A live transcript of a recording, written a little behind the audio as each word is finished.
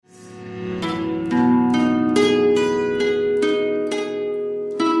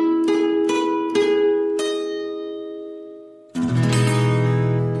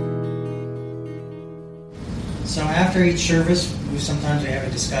after each service, we have a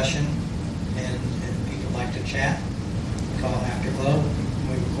discussion, and people like to chat. We call it Afterglow.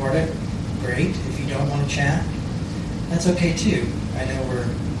 We record it. Great. If you don't want to chat, that's okay too. I know we're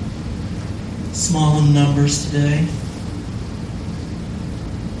small in numbers today.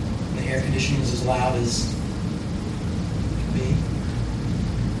 The air conditioning is as loud as it can be.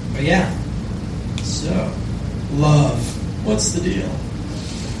 But yeah. So, love. What's the deal?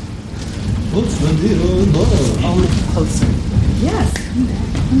 What's the deal with love? Oh, closer. Yes, come back.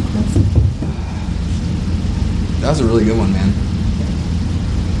 Come closer. That was a really good one, man.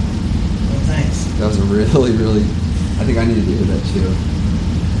 Well, thanks. That was a really, really... I think I needed to hear that too.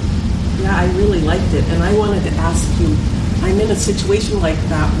 Yeah, I really liked it, and I wanted to ask you, I'm in a situation like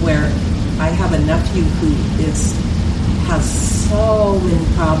that where I have a nephew who has so many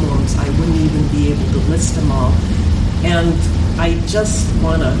problems, I wouldn't even be able to list them all, and I just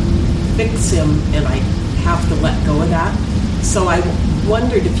want to fix him, and I have to let go of that. So I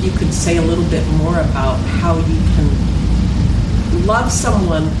wondered if you could say a little bit more about how you can love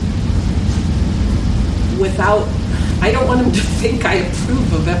someone without... I don't want him to think I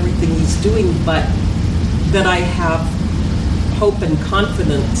approve of everything he's doing, but that I have hope and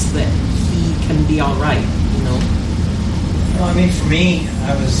confidence that he can be all right, you know? Well, I mean, for me,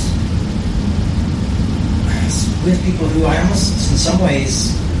 I was with people who I almost, in some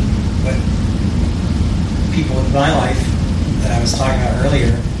ways, but people in my life that I was talking about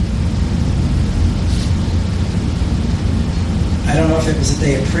earlier, I don't know if it was that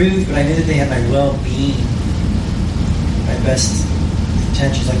they approved, but I knew that they had my well-being, my best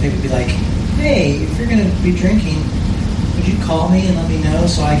intentions. Like, they would be like, hey, if you're going to be drinking, would you call me and let me know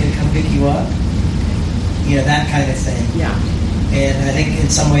so I could come pick you up? You know, that kind of thing. Yeah. And I think in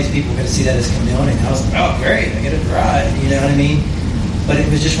some ways people are going to see that as condoning. I was like, oh, great, I get to drive. You know what I mean? But it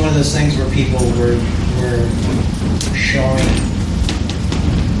was just one of those things where people were showing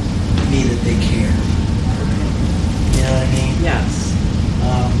me that they care. You know what I mean? Yes.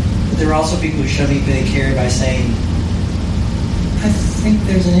 But there were also people who showed me they cared by saying, I think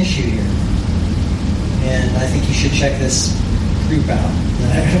there's an issue here. And I think you should check this group out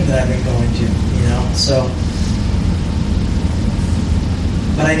that I've been going to, you know? So,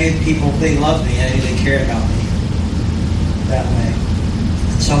 but I knew people, they loved me. I knew they cared about me that way.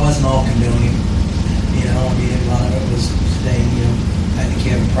 So I wasn't all condoning, you know? I mean, a lot of it was saying, you know, I think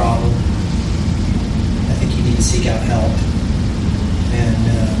you have a problem. I think you need to seek out help. And,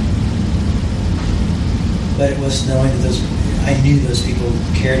 but it was knowing that I knew those people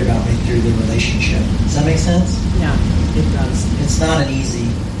cared about me through the relationship. Does that make sense? Yeah, it does. It's not an easy.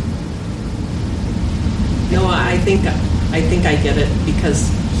 No, I think I get it, because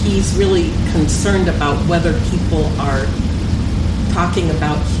he's really concerned about whether people are talking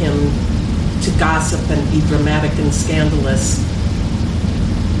about him to gossip and be dramatic and scandalous.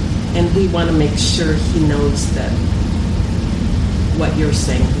 And we want to make sure he knows that what you're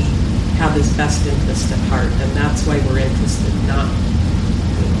saying, we have his best interest at heart, and that's why we're interested, not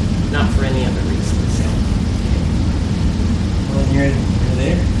for any other reasons. Yeah. Well, you're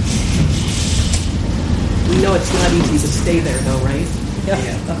there. We know it's not easy to stay there, though, right?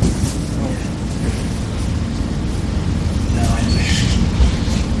 Yeah. No,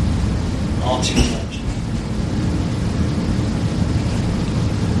 all too much.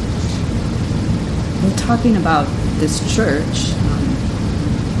 We're talking about this church.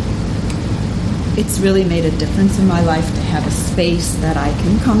 It's really made a difference in my life to have a space that I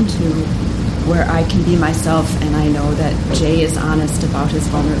can come to where I can be myself, and I know that Jay is honest about his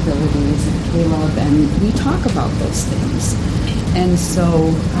vulnerabilities, and Caleb, and we talk about those things. And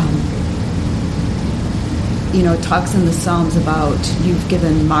so, you know, it talks in the Psalms about, you've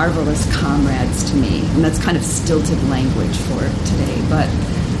given marvelous comrades to me, and that's kind of stilted language for today, but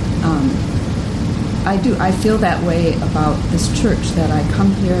I feel that way about this church, that I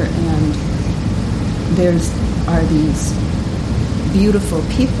come here and are these beautiful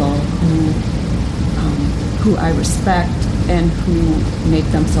people who I respect and who make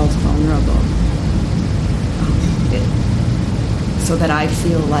themselves vulnerable, so that I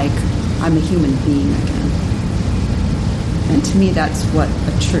feel like I'm a human being again. And to me, that's what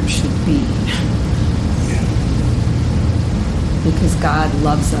a church should be. Because God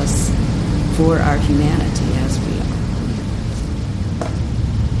loves us for our humanity as we are.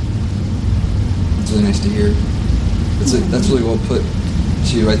 It's really nice to hear. That's really well put,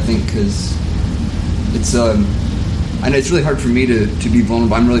 too, I think, because it's I know it's really hard for me to be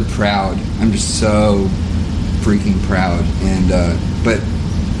vulnerable. I'm really proud. I'm just so freaking proud. And but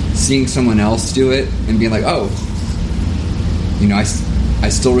seeing someone else do it and being like, oh, you know, I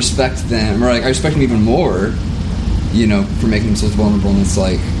still respect them, or like I respect them even more for making themselves vulnerable. And it's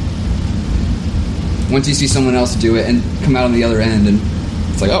like, once you see someone else do it and come out on the other end, and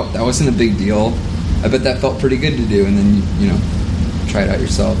it's like, oh, that wasn't a big deal. I bet that felt pretty good to do. And then, try it out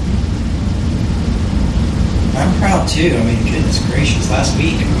yourself. I'm proud too. I mean, goodness gracious. Last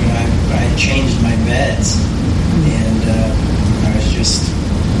week, I changed my meds, and I was just,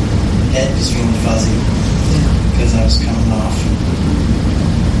 head was feeling fuzzy because I was coming off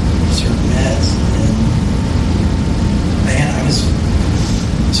certain meds, and man, it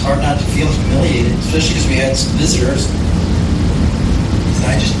was hard not to feel humiliated, especially because we had some visitors, and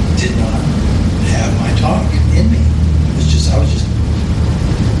I just did not have my talk in me.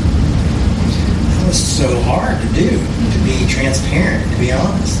 It was so hard to do, to be transparent, to be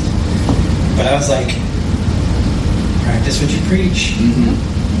honest. But I was like, practice what you preach.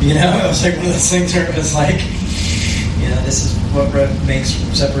 Mm-hmm. It was like one of those things where it was like, this is what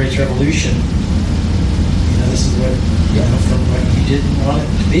separates revolution. This is what, from what you didn't want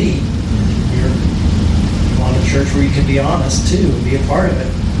it to be. You want a church where you can be honest too, and be a part of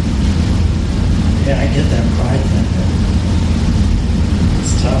it. Yeah, I get that pride thing.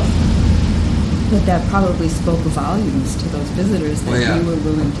 It's tough. But that probably spoke volumes to those visitors that you were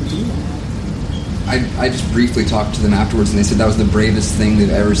willing to do that. I just briefly talked to them afterwards, and they said that was the bravest thing they've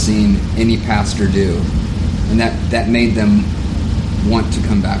ever seen any pastor do. And that made them want to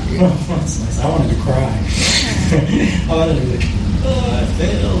come back again. Oh, that's nice. I wanted to cry. I wanted to be like, I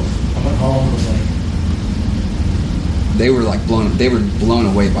failed. I went home and was like... They were blown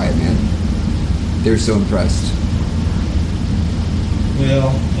away by it, man. They were so impressed.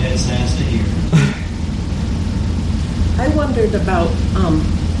 Well, it's nice to hear. I wondered about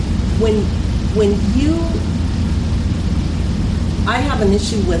when you. I have an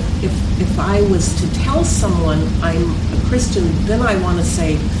issue with if I was to tell someone I'm a Christian, then I want to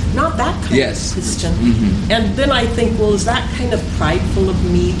say, not that kind of Christian. Mm-hmm. And then I think, well, is that kind of prideful of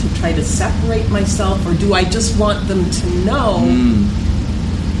me to try to separate myself, or do I just want them to know,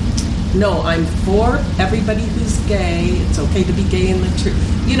 no, I'm for everybody who's gay. It's okay to be gay in the church.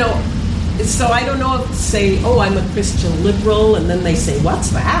 So I don't know if to say, oh, I'm a Christian liberal, and then they say, what's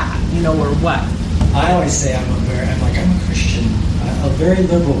that? Or what? I always say I'm a Christian, a very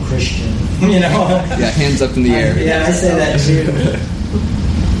liberal Christian. Yeah, hands up in the air. Yeah, I say that too.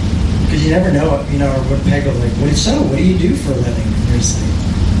 Because you never know, or what Peg was like, what do you do for a living? And you're just like,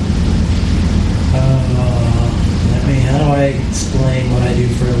 how do I explain what I do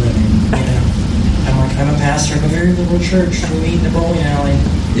for a living? I'm a pastor of a very liberal church. We meet in the bowling alley.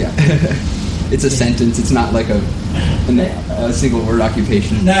 Yeah. It's a sentence. It's not like a single word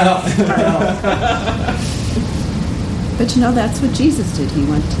occupation. No. But that's what Jesus did. He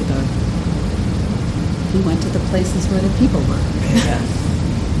went to the places where the people were.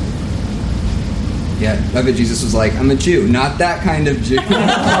 Yeah, I bet Jesus was like, I'm a Jew, not that kind of Jew. Oh,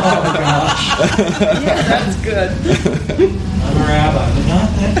 gosh. Yeah, that's good. I'm a rabbi, but not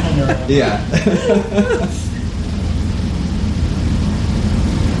that kind of rabbi. Yeah.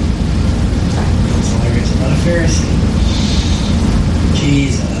 That's hilarious. I'm not a Pharisee.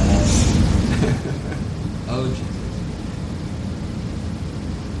 Jesus. Oh,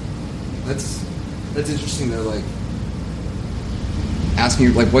 Jesus. That's interesting, though, like,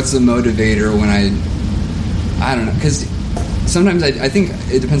 asking, like, what's the motivator when I don't know, because sometimes I think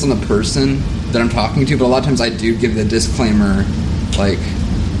it depends on the person that I'm talking to, but a lot of times I do give the disclaimer, like,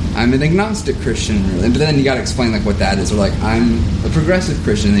 I'm an agnostic Christian, really. But then you got to explain, like, what that is, or like, I'm a progressive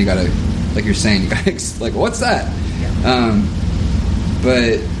Christian, and you got to, like you're saying, you got to like, what's that? Yeah.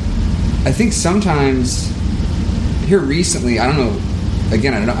 But I think sometimes here recently, I don't know,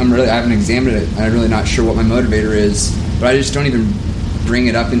 again, I haven't examined it, I'm really not sure what my motivator is, but I just don't even bring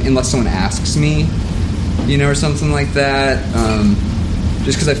it up unless someone asks me, or something like that.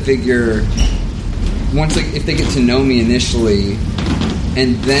 Just because I figure once, like, if they get to know me initially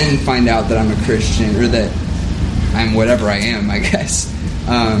and then find out that I'm a Christian, or that I'm whatever I am, I guess,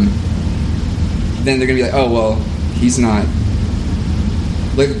 then they're gonna be like, oh, well, he's not,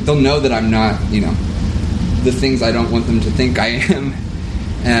 like, they'll know that I'm not, the things I don't want them to think I am,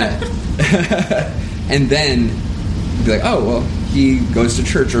 and then be like, oh, well, he goes to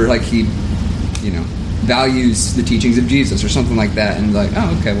church, or like he, values the teachings of Jesus, or something like that, and like,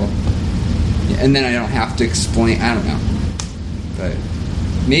 oh, okay, well, yeah. And then I don't have to explain. I don't know, but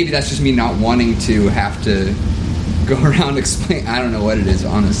maybe that's just me not wanting to have to go around explain. I don't know what it is,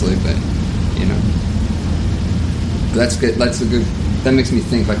 honestly, but that's good. That's a good. That makes me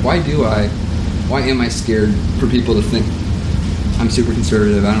think, like, why am I scared for people to think I'm super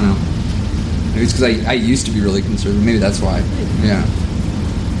conservative? I don't know. Maybe it's because I used to be really conservative. Maybe that's why. Yeah.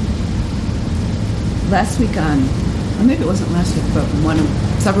 Last week on or maybe it wasn't last week, but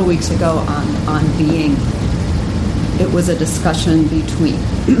several weeks ago on being. It was a discussion between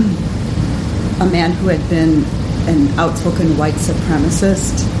a man who had been an outspoken white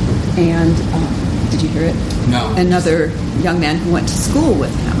supremacist and, did you hear it? No. Another young man who went to school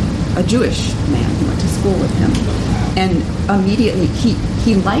with him, a Jewish man who went to school with him. And immediately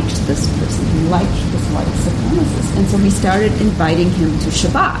he liked this person, he liked this white supremacist. And so he started inviting him to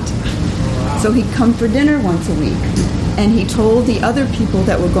Shabbat. So he'd come for dinner once a week. And he told the other people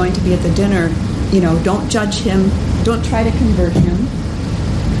that were going to be at the dinner, don't judge him, don't try to convert him.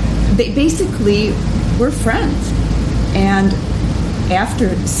 They basically were friends. And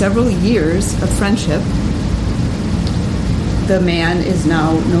after several years of friendship, the man is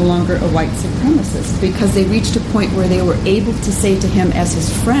now no longer a white supremacist because they reached a point where they were able to say to him as his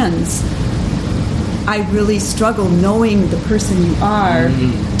friends, I really struggle knowing the person you are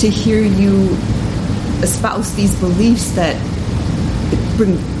to hear you espouse these beliefs that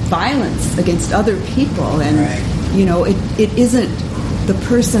bring violence against other people. And, it isn't the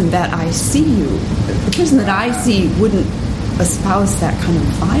person that I see you. The person that I see wouldn't espouse that kind of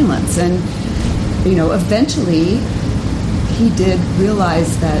violence. And, eventually he did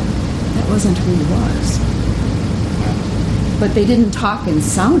realize that wasn't who he was. But they didn't talk in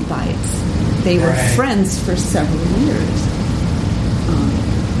sound bites. They were friends for several years.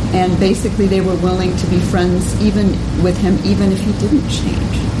 And basically they were willing to be friends even with him, even if he didn't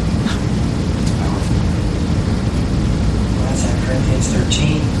change. That's at Corinthians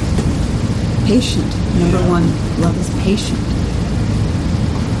 13. Patient. Number one, love is patient.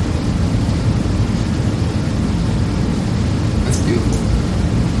 That's beautiful.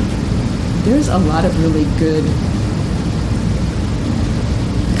 There's a lot of really good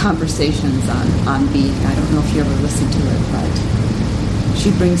conversations on Being. I don't know if you ever listened to it, but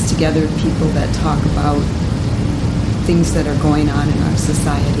she brings together people that talk about things that are going on in our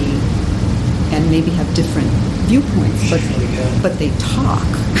society and maybe have different viewpoints, She's really good. but they talk.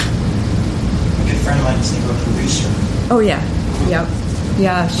 A good friend of mine is a producer. Oh yeah, yep,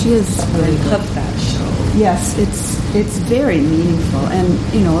 yeah. She is really I good. love that show. Yes, it's very meaningful,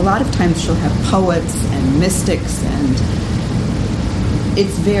 and a lot of times she'll have poets and mystics, and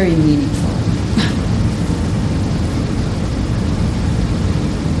it's very meaningful.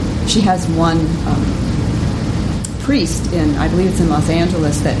 She has one priest I believe it's in Los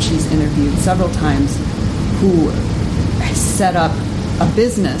Angeles, that she's interviewed several times, who has set up a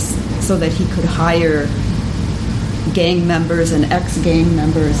business so that he could hire gang members and ex-gang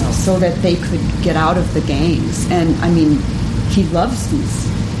members so that they could get out of the gangs. And I mean, he loves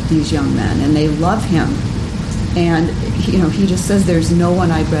these young men, and they love him. And he just says there's no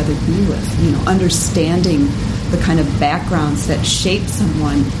one I'd rather be with. Understanding the kind of backgrounds that shape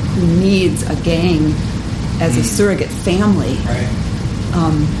someone who needs a gang as a surrogate family. Right.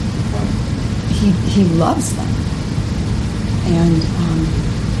 He loves them, and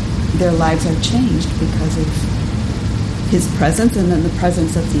their lives are changed because of his presence, and then the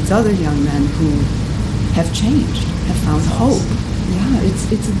presence of these other young men who have changed, have found hope. Yeah,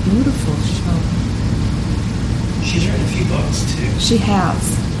 it's a beautiful show. She's written a few books, too. She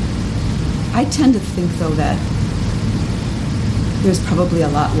has. I tend to think, though, that there's probably a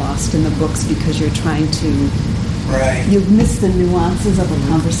lot lost in the books because you're trying to... Right. You miss the nuances of a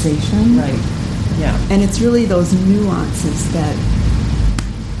conversation. Right. Yeah. And it's really those nuances that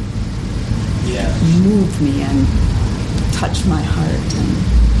move me and touch my heart. And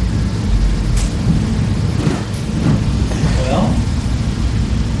Well,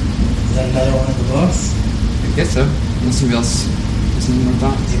 is that another one of the books? I guess so. Unless somebody else has any more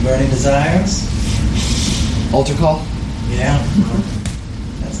thoughts. The Burning Desires? Altar call? Yeah.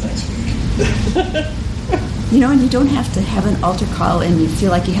 That's next week. and you don't have to have an altar call and you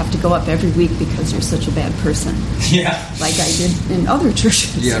feel like you have to go up every week because you're such a bad person, Yeah. like I did in other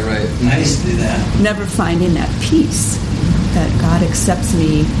churches. Yeah, right. I used to do that. Never finding that peace that God accepts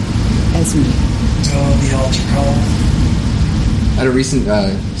me as me. Oh, the altar call. At a recent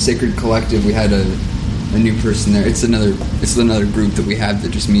Sacred Collective, we had a new person there. It's another group that we have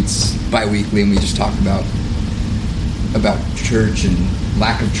that just meets bi-weekly, and we just talk about church and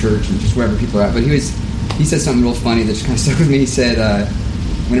lack of church and just wherever people are at. But he said something real funny that just kind of stuck with me. He said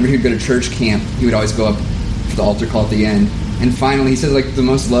whenever he would go to church camp, he would always go up for the altar call at the end. And finally, he said, like, the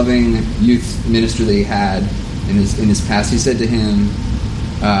most loving youth minister that he had in his past, he said to him,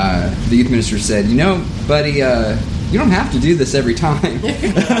 the youth minister said, buddy, you don't have to do this every time.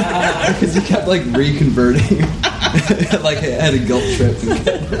 Because he kept, like, reconverting. Like, had a guilt trip.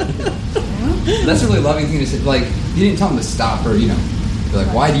 That's a really loving thing to say. Like, he didn't tell him to stop or, be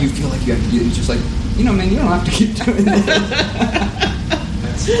like, why do you feel like you have to do it? He's just like, man, you don't have to keep doing this.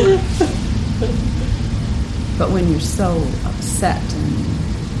 But when you're so upset and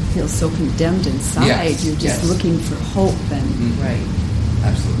feel so condemned inside, Yes, you're just yes. looking for hope, and Right.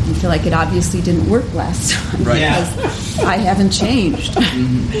 Absolutely. you feel like it obviously didn't work last time Right. because I haven't changed.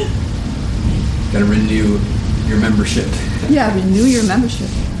 Got to renew your membership. Yeah, renew your membership.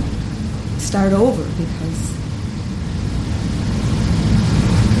 Start over because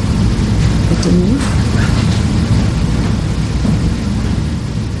it didn't work.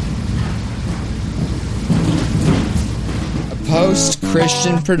 A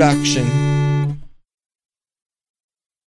post-Christian production.